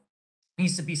cell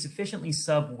needs to be sufficiently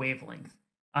sub-wavelength.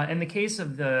 In the case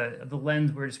of the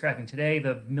lens we're describing today,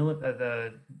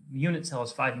 the unit cell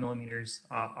is 5 millimeters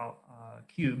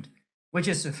cubed, which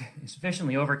is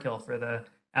sufficiently overkill for the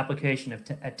application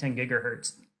at 10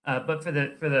 gigahertz. But for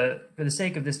the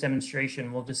sake of this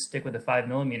demonstration, we'll just stick with the 5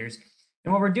 millimeters.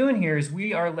 And what we're doing here is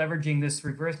we are leveraging this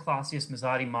reverse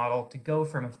Clausius-Mazzotti model to go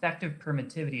from effective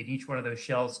permittivity at each one of those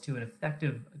shells to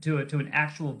an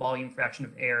actual volume fraction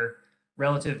of air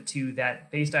relative to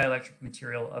that base dielectric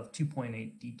material of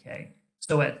 2.8 dK.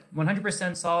 So at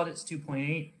 100% solid, it's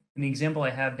 2.8. And the example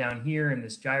I have down here in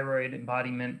this gyroid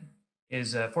embodiment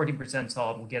is 14%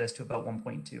 solid will get us to about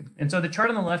 1.2. And so the chart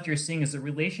on the left you're seeing is the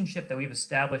relationship that we've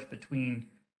established between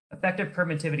effective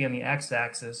permittivity on the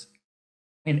x-axis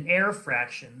and air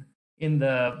fraction in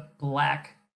the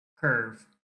black curve.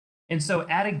 And so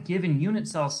at a given unit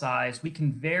cell size, we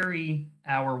can vary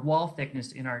our wall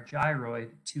thickness in our gyroid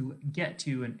to get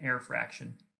to an air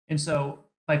fraction. And so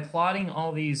by plotting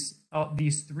all these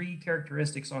 3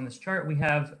 characteristics on this chart, we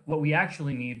have what we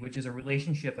actually need, which is a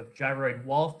relationship of gyroid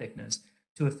wall thickness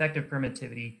to effective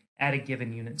permittivity at a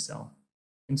given unit cell.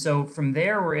 And so from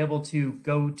there, we're able to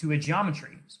go to a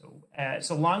geometry.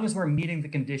 So long as we're meeting the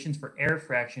conditions for air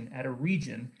fraction at a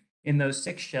region in those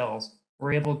 6 shells,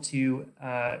 we're able to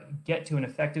get to an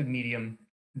effective medium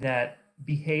that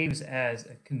behaves as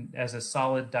a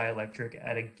solid dielectric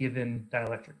at a given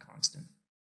dielectric constant.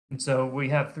 And so we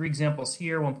have 3 examples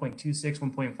here, 1.26,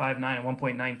 1.59, and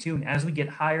 1.92. And as we get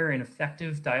higher in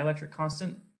effective dielectric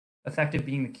constant, effective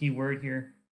being the key word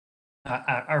here,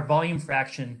 our volume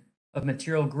fraction of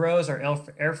material grows, our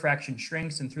air fraction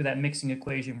shrinks, and through that mixing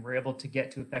equation, we're able to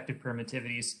get to effective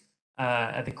permittivities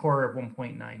at the core of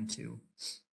 1.92.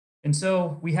 And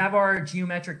so we have our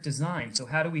geometric design. So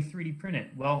how do we 3D print it?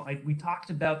 Well, we talked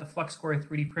about the FluxCore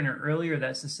 3D printer earlier.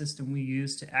 That's the system we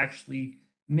use to actually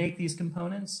make these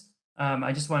components.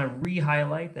 I just want to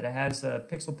re-highlight that it has a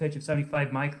pixel pitch of 75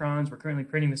 microns. We're currently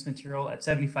printing this material at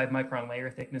 75 micron layer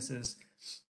thicknesses.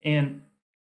 And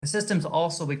the system's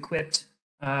also equipped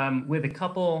with a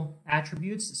couple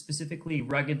attributes, specifically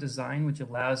rugged design, which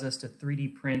allows us to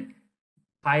 3D print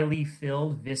highly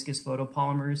filled viscous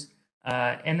photopolymers.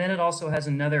 And then it also has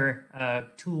another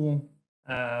tool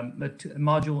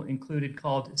module included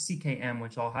called CKM,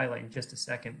 which I'll highlight in just a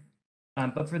second.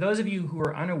 But for those of you who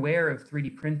are unaware of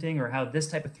 3D printing or how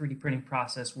this type of 3D printing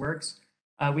process works,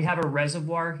 we have a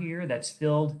reservoir here that's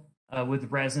filled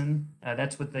with resin.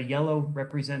 That's what the yellow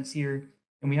represents here.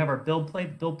 And we have our build plate.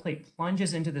 The build plate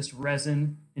plunges into this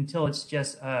resin until it's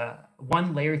just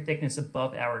 1 layer thickness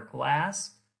above our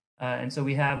glass. And so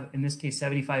we have, in this case,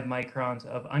 75 microns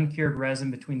of uncured resin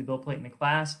between the build plate and the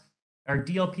glass. Our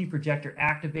DLP projector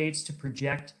activates to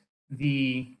project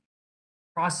the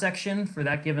cross-section for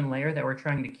that given layer that we're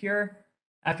trying to cure.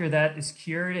 After that is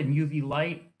cured in UV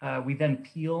light, we then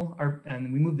peel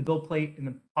and we move the build plate in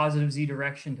the positive Z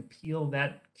direction to peel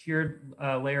that cured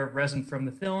layer of resin from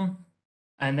the film.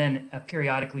 And then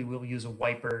periodically we'll use a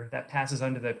wiper that passes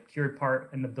under the cured part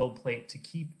and the build plate to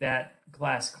keep that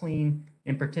glass clean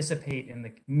and participate in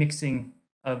the mixing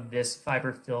of this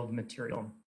fiber-filled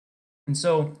material. And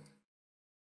so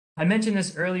I mentioned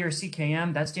this earlier,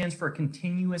 CKM, that stands for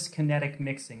continuous kinetic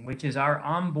mixing, which is our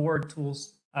onboard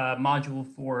tools module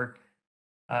for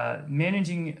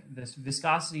managing the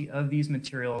viscosity of these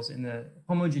materials and the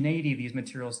homogeneity of these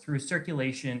materials through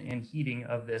circulation and heating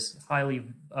of this highly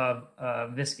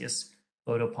viscous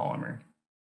photopolymer.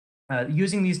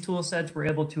 Using these tool sets, we're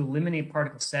able to eliminate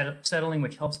particle settling,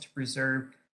 which helps to preserve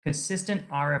consistent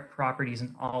RF properties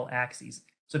in all axes.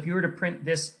 So if you were to print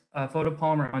this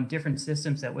photopolymer on different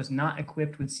systems that was not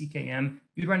equipped with CKM,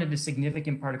 you'd run into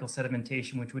significant particle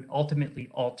sedimentation, which would ultimately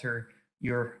alter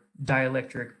your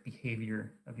dielectric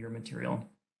behavior of your material.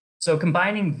 So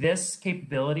combining this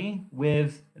capability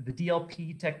with the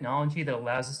DLP technology that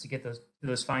allows us to get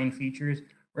those fine features,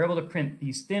 we're able to print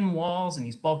these thin walls and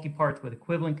these bulky parts with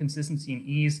equivalent consistency and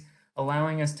ease,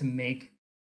 allowing us to make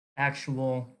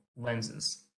actual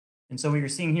lenses. And so what you're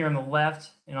seeing here on the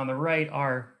left and on the right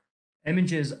are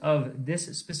images of this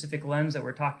specific lens that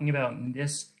we're talking about in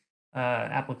this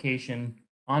application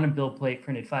on a build plate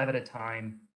printed 5 at a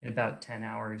time in about 10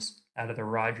 hours out of the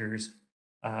Rogers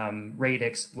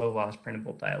Radix low-loss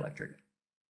printable dielectric.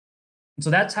 And so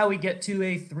that's how we get to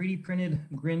a 3D printed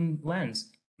GRIN lens.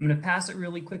 I'm going to pass it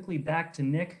really quickly back to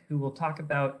Nick, who will talk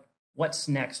about what's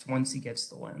next once he gets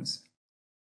the lens.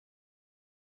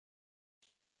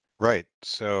 Right.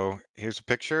 So here's a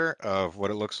picture of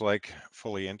what it looks like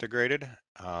fully integrated.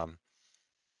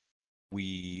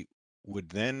 We would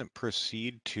then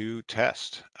proceed to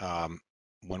test.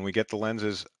 When we get the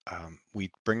lenses,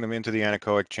 we bring them into the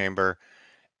anechoic chamber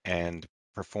and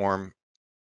perform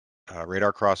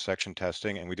radar cross-section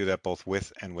testing, and we do that both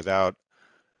with and without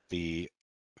the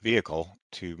vehicle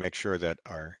to make sure that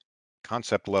our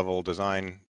concept level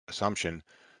design assumption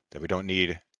that we don't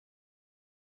need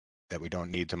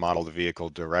to model the vehicle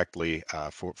directly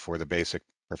for the basic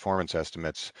performance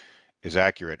estimates is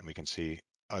accurate, and we can see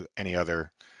any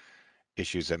other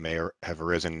issues that may have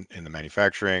arisen in the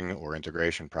manufacturing or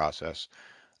integration process.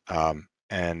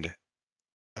 And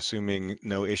assuming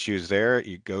no issues there,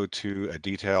 you go to a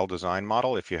detailed design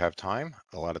model if you have time.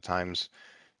 A lot of times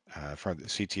for the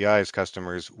CTI's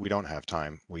customers, we don't have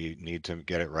time. We need to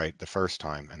get it right the first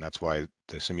time, and that's why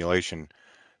the simulation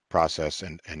process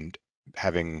and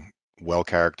having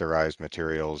well-characterized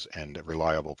materials and a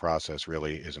reliable process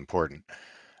really is important.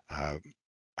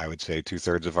 I would say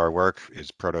 2/3 of our work is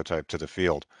prototype to the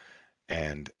field,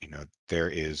 and there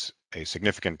is a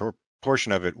significant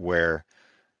portion of it where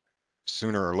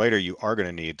sooner or later you are going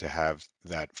to need to have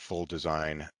that full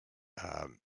design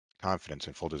confidence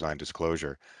and full design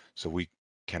disclosure. So we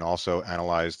can also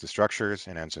analyze the structures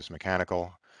in Ansys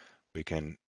Mechanical. We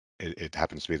can, it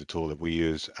happens to be the tool that we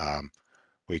use.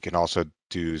 We can also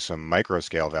do some micro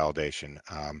scale validation,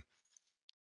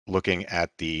 looking at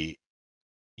the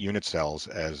unit cells,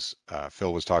 as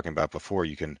Phil was talking about before.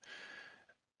 You can,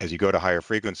 as you go to higher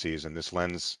frequencies, and this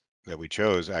lens that we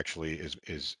chose actually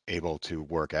is able to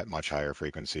work at much higher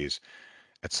frequencies.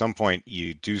 At some point,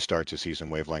 you do start to see some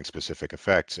wavelength specific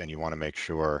effects, and you want to make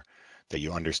sure that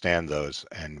you understand those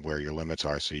and where your limits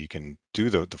are, so you can do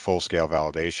the full scale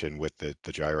validation with the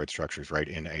gyroid structures right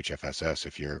in HFSS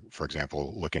if you're, for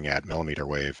example, looking at millimeter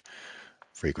wave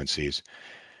frequencies.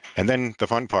 And then the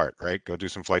fun part, right? Go do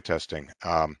some flight testing.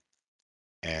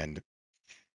 And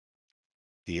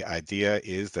the idea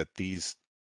is that these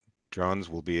drones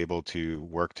will be able to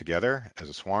work together as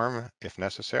a swarm if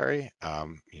necessary,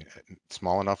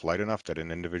 small enough, light enough that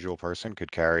an individual person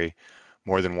could carry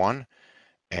more than one.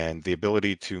 And the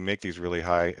ability to make these really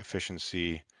high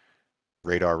efficiency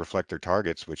radar reflector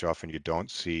targets, which often you don't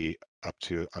see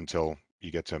until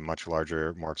you get to much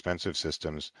larger, more expensive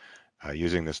systems,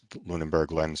 using this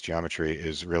Lunenburg lens geometry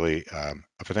is really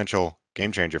a potential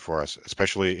game changer for us,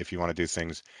 especially if you want to do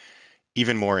things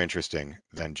even more interesting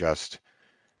than just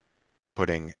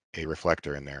putting a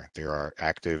reflector in there. There are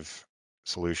active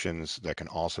solutions that can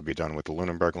also be done with the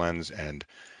Lunenburg lens and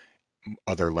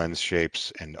other lens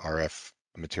shapes and RF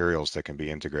materials that can be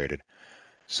integrated.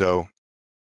 So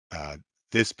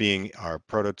this being our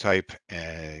prototype,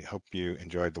 I hope you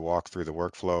enjoyed the walk through the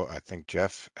workflow. I think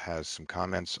Jeff has some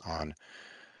comments on,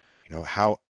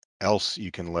 how else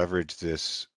you can leverage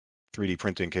this 3D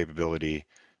printing capability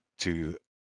to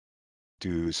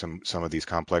do some of these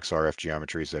complex RF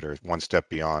geometries that are one step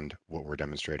beyond what we're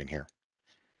demonstrating here.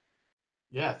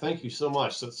 Yeah, thank you so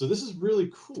much. So this is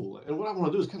really cool. And what I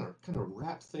want to do is kind of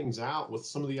wrap things out with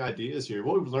some of the ideas here.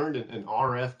 What we've learned in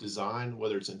RF design,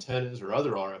 whether it's antennas or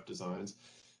other RF designs,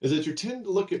 is that you tend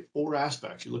to look at 4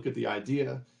 aspects. You look at the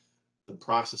idea, the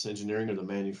process engineering or the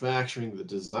manufacturing, the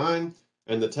design,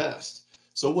 and the test.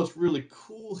 So what's really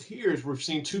cool here is we're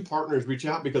seeing 2 partners reach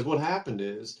out, because what happened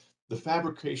is the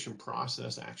fabrication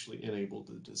process actually enabled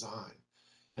the design.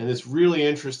 And it's really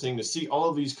interesting to see all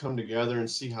of these come together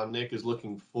and see how Nick is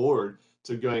looking forward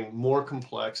to going more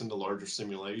complex into larger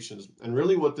simulations. And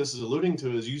really what this is alluding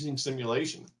to is using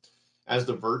simulation as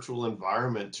the virtual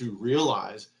environment to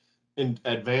realize in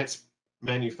advanced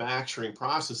manufacturing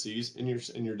processes in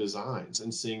your designs,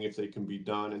 and seeing if they can be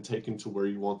done and taken to where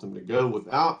you want them to go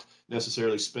without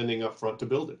necessarily spending up front to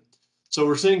build it. So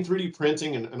we're seeing 3D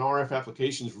printing and RF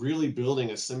applications really building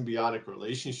a symbiotic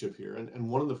relationship here. And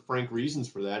one of the frank reasons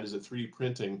for that is that 3D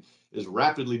printing is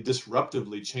rapidly,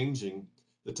 disruptively changing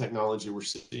the technology we're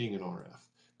seeing in RF,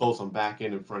 both on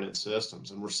back-end and front-end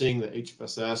systems. And we're seeing that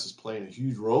HFSS is playing a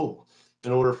huge role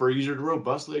in order for a user to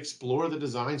robustly explore the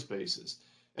design spaces.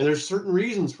 And there's certain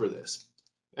reasons for this.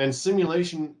 And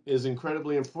simulation is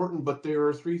incredibly important, but there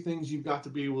are 3 things you've got to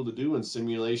be able to do in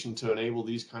simulation to enable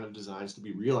these kind of designs to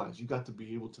be realized. You've got to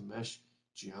be able to mesh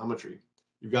geometry.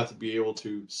 You've got to be able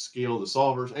to scale the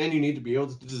solvers, and you need to be able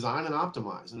to design and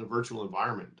optimize in a virtual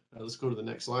environment. Let's go to the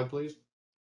next slide, please.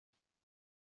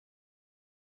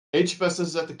 HFSS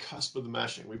is at the cusp of the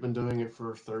meshing. We've been doing it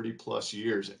for 30 plus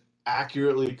years. It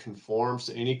accurately conforms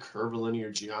to any curvilinear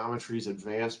geometries,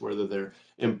 advanced, whether they're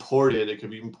imported, it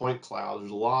could be even point cloud. There's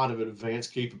a lot of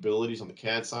advanced capabilities on the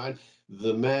CAD side.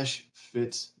 The mesh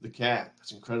fits the CAD.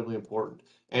 That's incredibly important.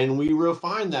 And we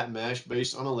refine that mesh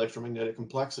based on electromagnetic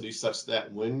complexity, such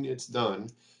that when it's done,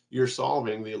 you're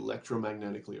solving the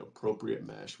electromagnetically appropriate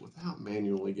mesh without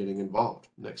manually getting involved.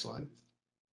 Next slide.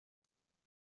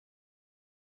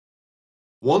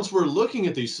 Once we're looking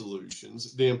at these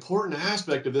solutions, the important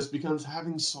aspect of this becomes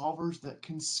having solvers that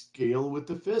can scale with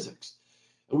the physics.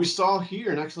 And we saw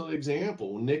here an excellent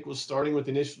example. When Nick was starting with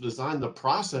the initial design, the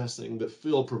processing that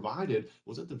Phil provided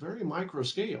was at the very micro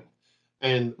scale.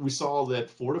 And we saw that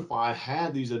Fortify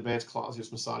had these advanced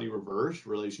Clausius-Masati reverse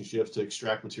relationships to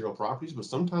extract material properties, but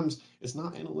sometimes it's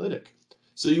not analytic.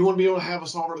 So you want to be able to have a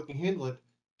solver that can handle it.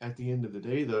 At the end of the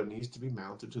day, though, it needs to be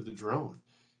mounted to the drone.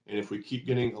 And if we keep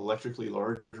getting electrically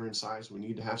larger in size, we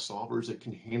need to have solvers that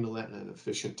can handle that in an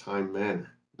efficient time manner.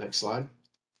 Next slide.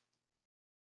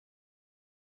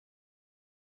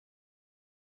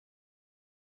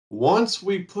 Once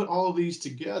we put all of these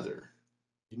together,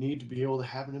 you need to be able to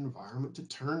have an environment to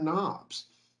turn knobs,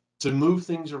 to move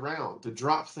things around, to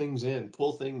drop things in,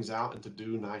 pull things out, and to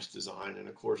do nice design. And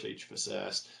of course,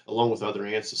 HFSS, along with other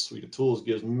Ansys suite of tools,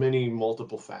 gives many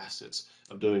multiple facets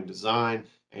of doing design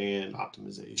and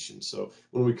optimization. So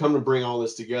when we come to bring all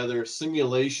this together,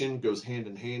 simulation goes hand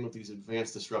in hand with these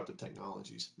advanced disruptive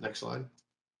technologies. Next slide.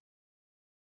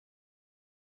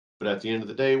 But at the end of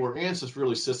the day, where Ansys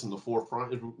really sits in the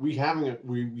forefront is we have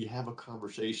a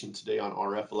conversation today on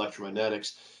RF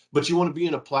electromagnetics, but you want to be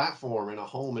in a platform, in a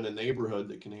home, in a neighborhood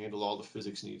that can handle all the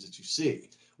physics needs that you see,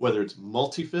 whether it's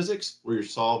multi-physics, where you're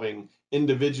solving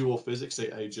individual physics,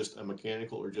 say just a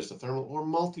mechanical or just a thermal,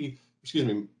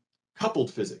 or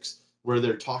coupled physics, where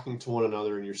they're talking to one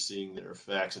another and you're seeing their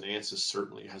effects. And Ansys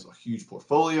certainly has a huge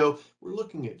portfolio. We're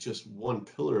looking at just one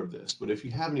pillar of this, but if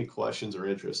you have any questions or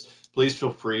interests, please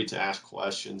feel free to ask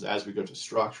questions as we go to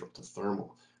structural, to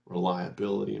thermal,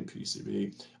 reliability, and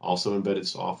PCB, also embedded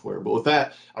software. But with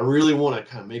that, I really want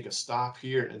to kind of make a stop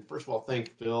here. And first of all,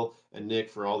 thank Phil and Nick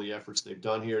for all the efforts they've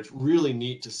done here. It's really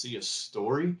neat to see a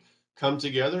story come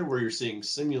together where you're seeing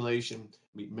simulation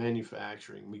meet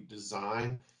manufacturing, meet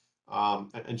design,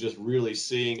 and just really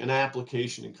seeing an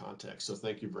application in context. So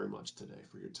thank you very much today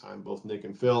for your time, both Nick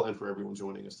and Phil, and for everyone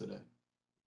joining us today.